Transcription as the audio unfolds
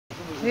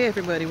Hey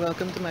everybody,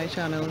 welcome to my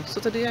channel. So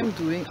today I'm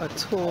doing a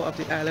tour of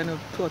the island of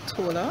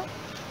Tortola.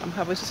 I'm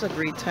having such a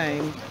great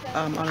time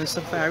on a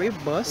safari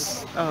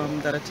bus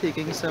that are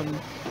taking some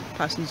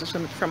passengers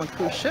from a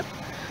cruise ship.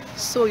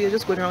 So you're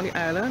just going around the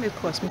island. It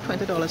cost me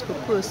 $20 per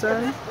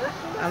person.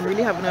 I'm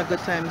really having a good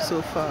time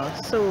so far.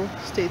 So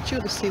stay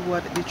tuned to see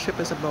what the trip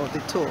is about,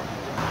 the tour.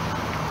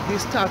 The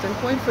starting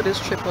point for this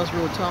trip was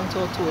Road Town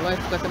Tortola. I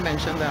forgot to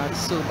mention that.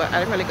 So, but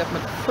I didn't really get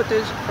much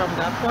footage from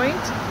that point.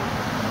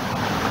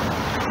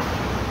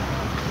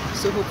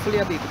 So hopefully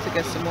I'll be able to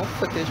get some more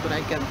footage when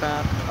I get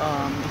back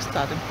the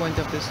starting point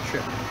of this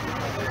trip.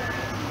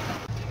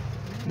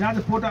 That's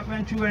the port of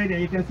entry right there.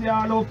 You can see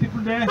all those people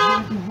there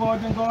going to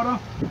Virgin Gorillapod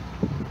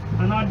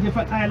and all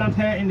different islands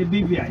here in the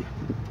BVI.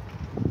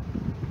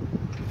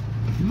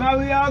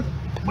 Marriott,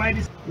 by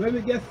this, when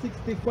we get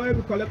 65,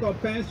 we collect our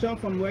pension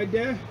from right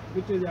there,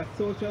 which is our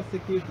social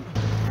security.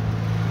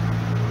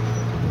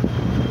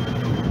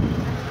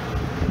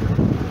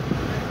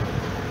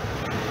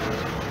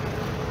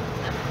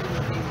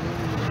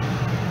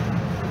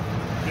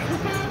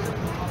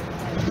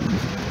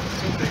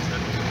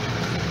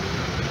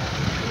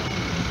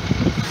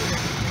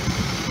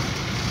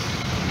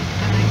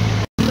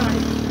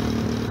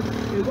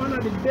 One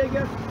of the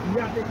biggest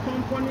yachting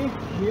company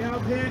we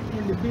have here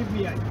in the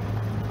BVI.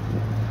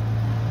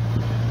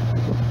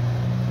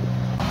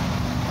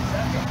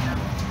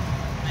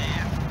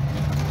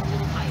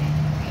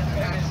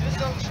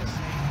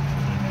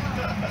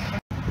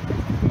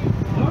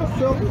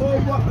 Also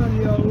over on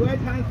your right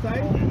hand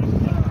side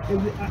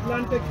is the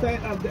Atlantic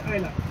side of the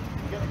island.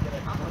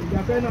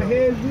 It's kind of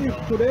hazy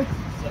today,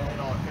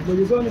 but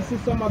you're going to see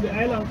some of the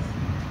islands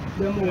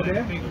them over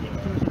there.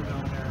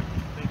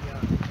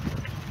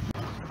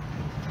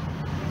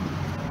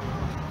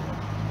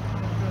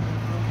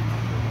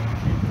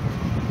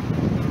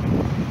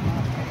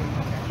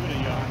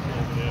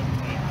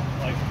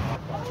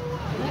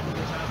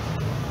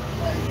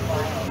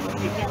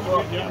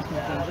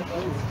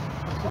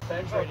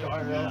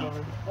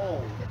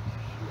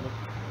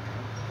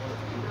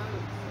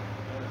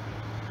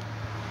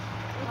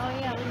 Oh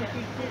yeah,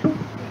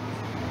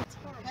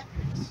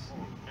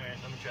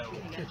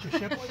 Get your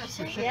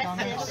ship down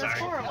there? yes, that's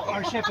horrible.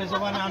 Our ship is the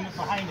one on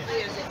behind it.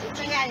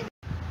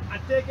 I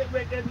take it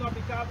right there not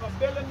because of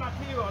building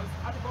materials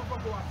at the bottom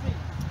of our sea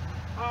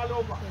all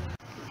over.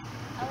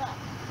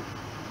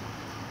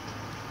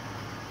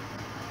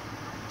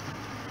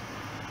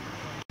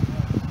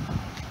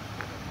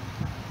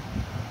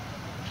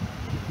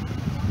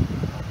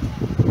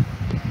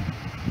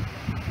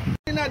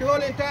 At the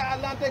whole entire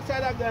Atlantic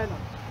side of the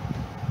island.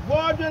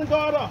 Virgin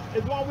Gorillapod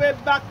is one way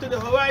back to the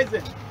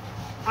horizon.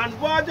 And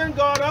Virgin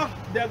Gorillapod,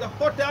 there's a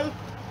hotel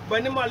by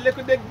the name of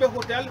Liquidate Bay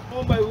Hotel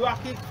owned by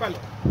Rocky Fellow.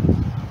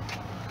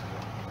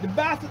 The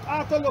bass is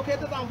also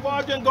located on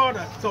Virgin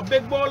Gorillapod. So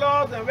Big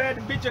Bowlers and where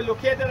the beach is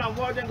located on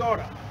Virgin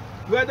Gorillapod.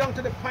 We're down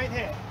to the point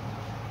here.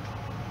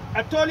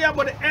 I told you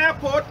about the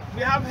airport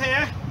we have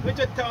here, which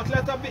is the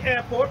outlet of the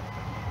airport.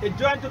 It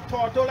joined to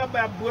Tortola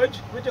by a bridge,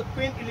 which is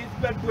Queen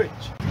Elizabeth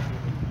Bridge.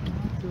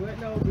 So right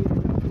now we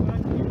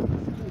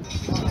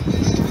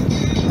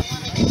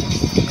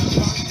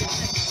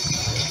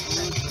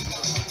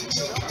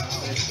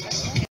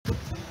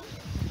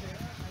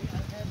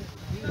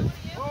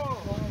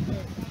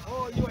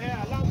Oh, you were here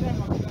a long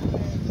time ago.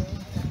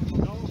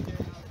 No, okay.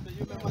 So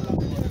you remember a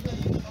long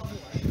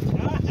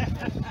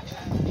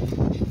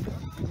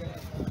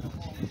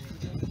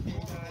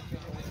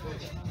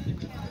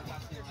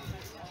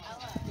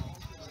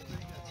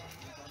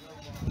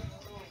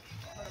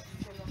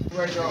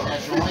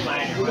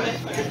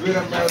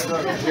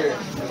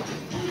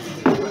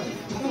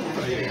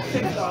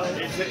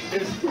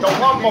The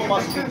rumble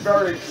must be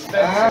very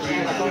expensive.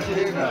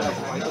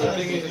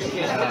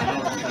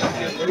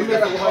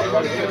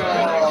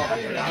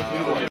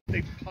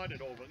 They cut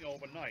it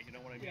overnight, you know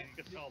what I mean?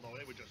 You can tell though,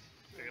 they were just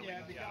failing.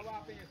 Yeah, because what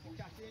happens is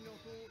casino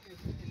too is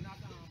not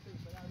so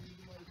that's the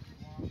reason why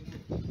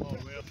it's Oh,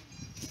 really?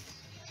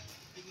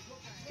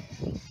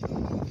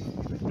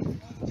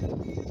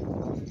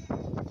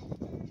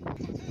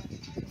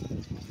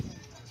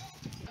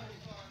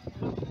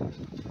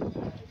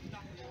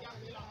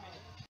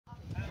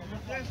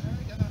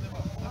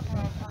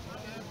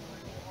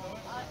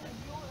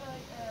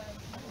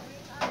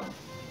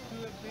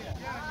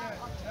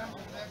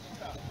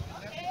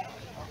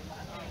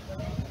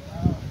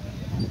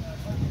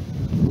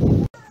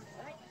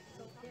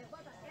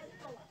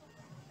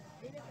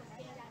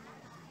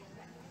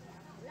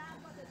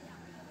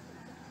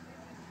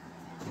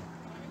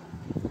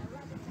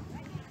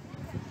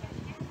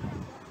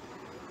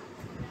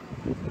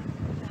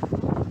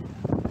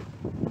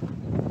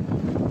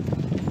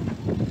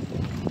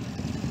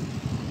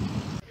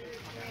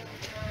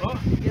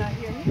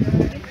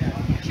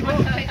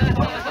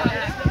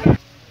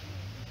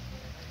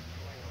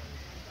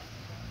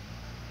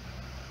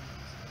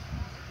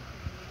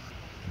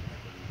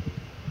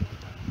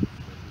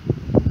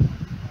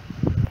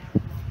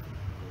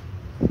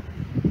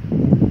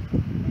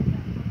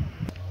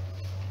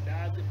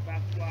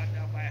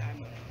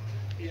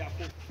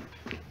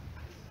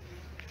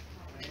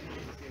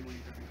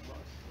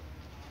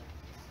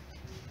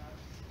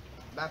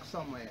 Back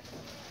somewhere.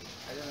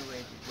 I don't know where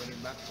it is, but it's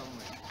back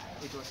somewhere.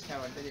 It was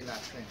carried the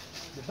last time.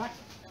 The back?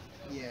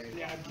 Yeah.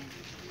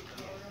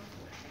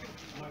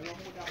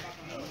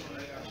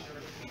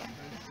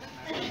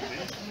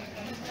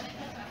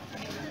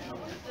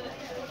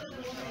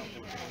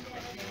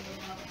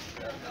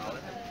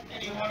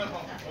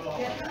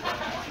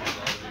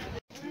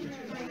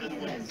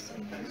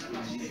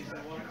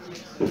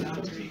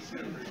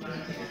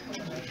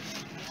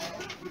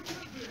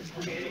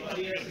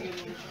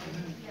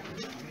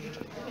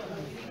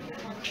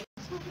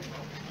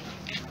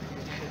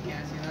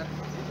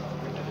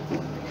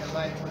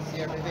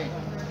 See everything.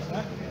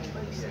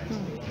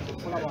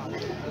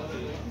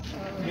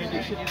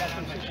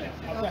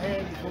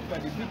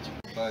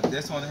 But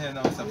this one here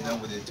now is something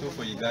with it too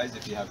for you guys.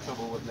 If you have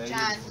trouble with ladies,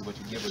 what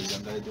you give her, you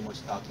don't gotta do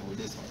much talking with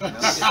this one. You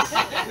know?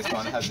 This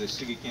one has the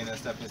sugar cane and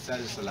stuff inside.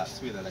 It's a lot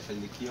sweeter, like a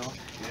liqueur.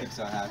 Keeps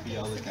her happy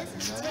all the time,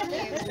 you know?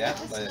 Yeah,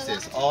 but it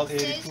says all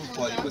 82,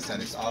 40%.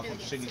 It's all from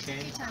sugar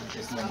cane.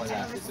 It's no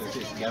molasses, so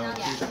it's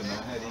guaranteed for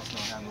no headaches, no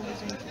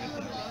hangovers,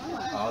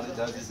 anything. All it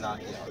does is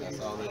knock you out. That's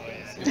all it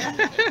is.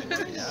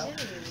 Yeah.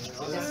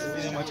 So that's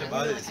really much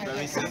about it. It's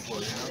very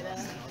simple, you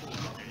know?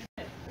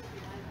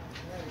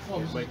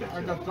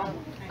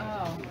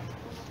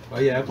 Oh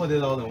yeah, I put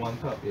it all in one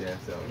cup, yeah,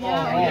 so.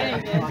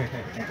 Yeah.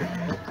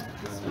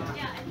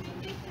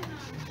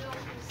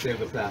 Save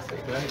the plastic,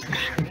 right?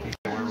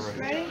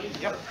 Ready?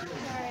 Yep.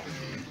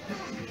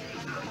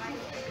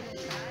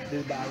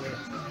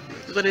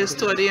 But it's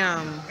to the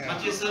Yeah.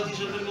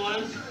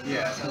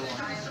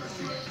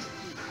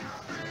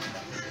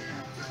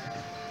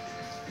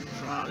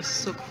 wow, it's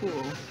so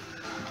cool.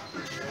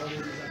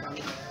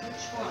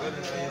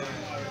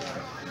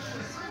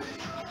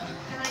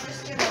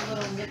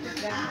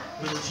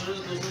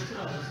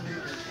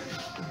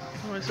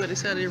 Oh, so they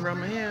said the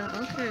rum here.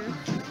 Okay.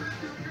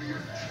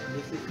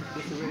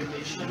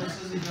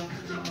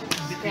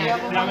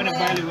 Now when the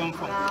barley rum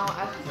from.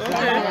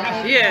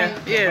 Okay.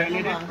 Yeah.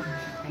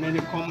 And then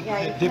they come,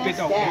 they dip it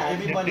out.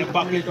 Everybody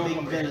buckle it up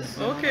from there.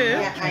 Okay.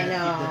 Yeah, I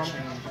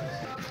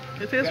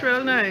know. It tastes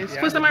real nice.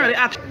 First time I really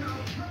actually.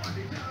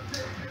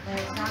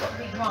 It's not to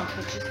be drunk,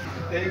 but just.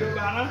 There you go,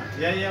 Ghana.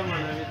 Yeah,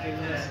 man. Everything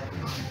there.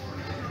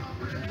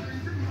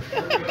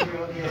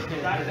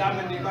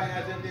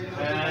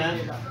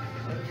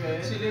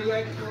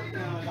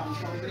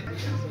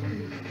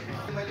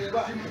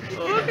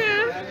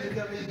 Okay.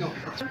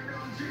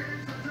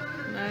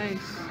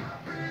 Nice.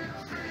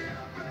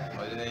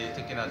 Oh, you're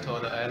taking a tour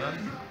of the island?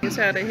 You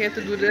said I had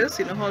to do this,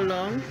 you know how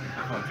long?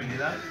 From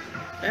Trinidad?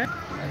 Eh? I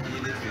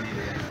eat it really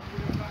there.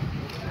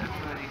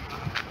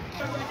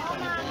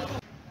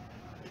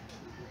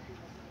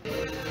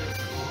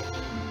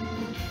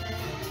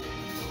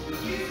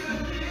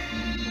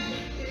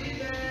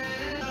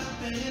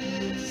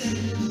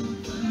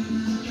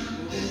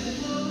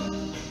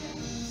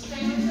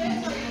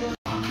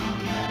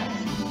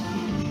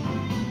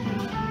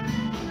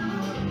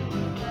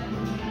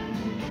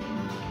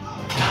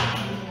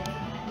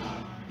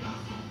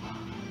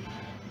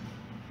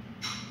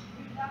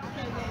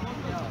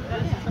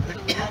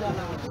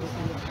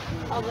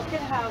 Oh, look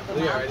at how the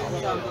mountains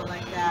something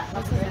like that.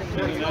 I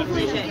can't see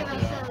the ship at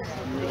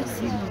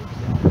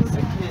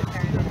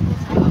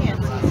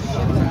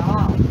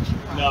all.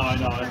 No, I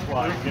know, that's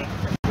why. Yeah.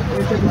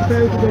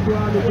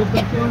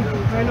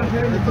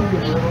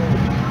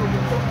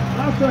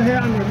 Also here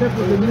on the left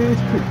of the main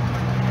street.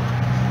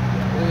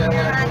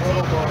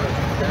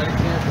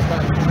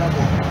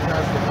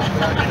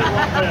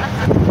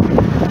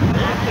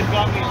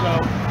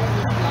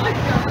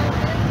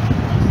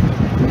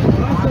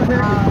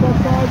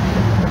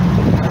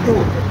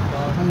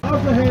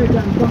 Also here you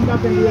can come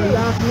back and do a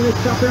last minute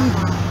shopping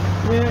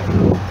here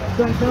in the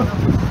center of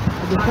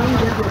the town,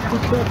 get your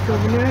food truck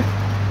souvenir.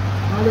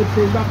 I will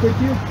stay back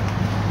with you.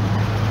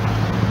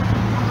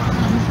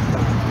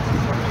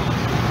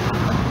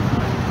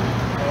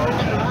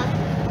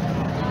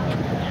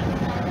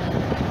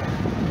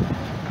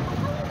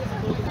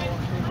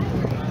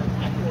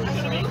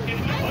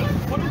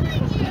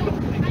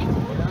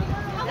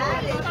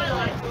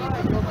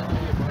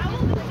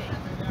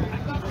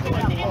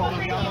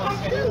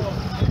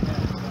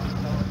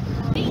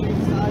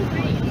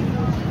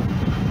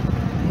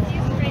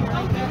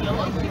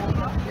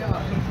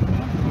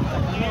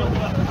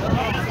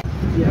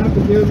 You have to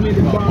give me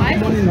the bar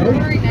money now.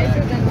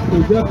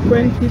 It's just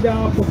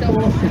 $20 for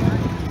portion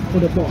for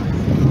the box.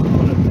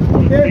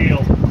 Okay?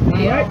 Deal.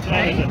 Alright?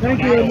 Thank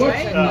you very much.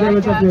 Enjoy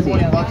the rest of your day.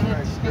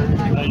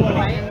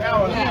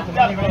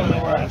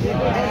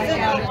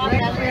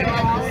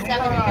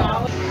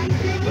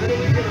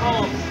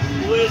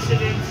 Listen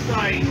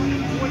inside.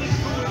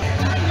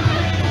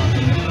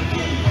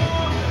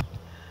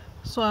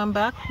 So I'm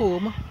back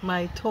home.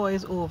 My tour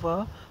is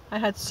over. I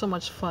had so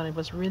much fun. It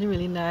was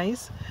really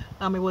nice.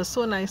 It was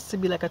so nice to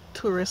be like a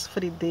tourist for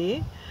the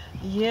day.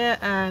 Yeah,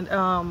 and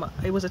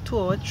it was a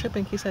 2-hour trip,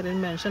 in case I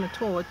didn't mention, a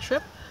 2-hour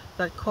trip.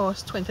 that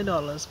cost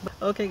 $20.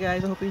 Okay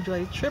guys, I hope you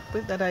enjoyed the trip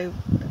that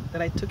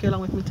I took you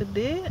along with me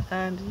today.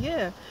 And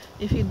yeah,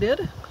 if you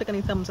did, click on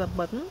the thumbs up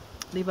button,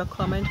 leave a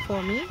comment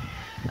for me,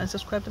 and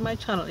subscribe to my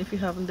channel if you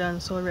haven't done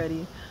so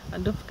already.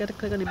 And don't forget to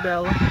click on the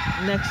bell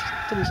next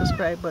to the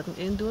subscribe button.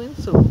 In doing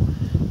so,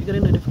 you get a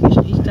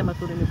notification each time I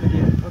upload a new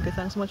video. Okay,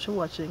 thanks so much for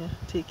watching.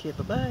 Take care.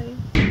 Bye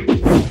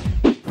bye.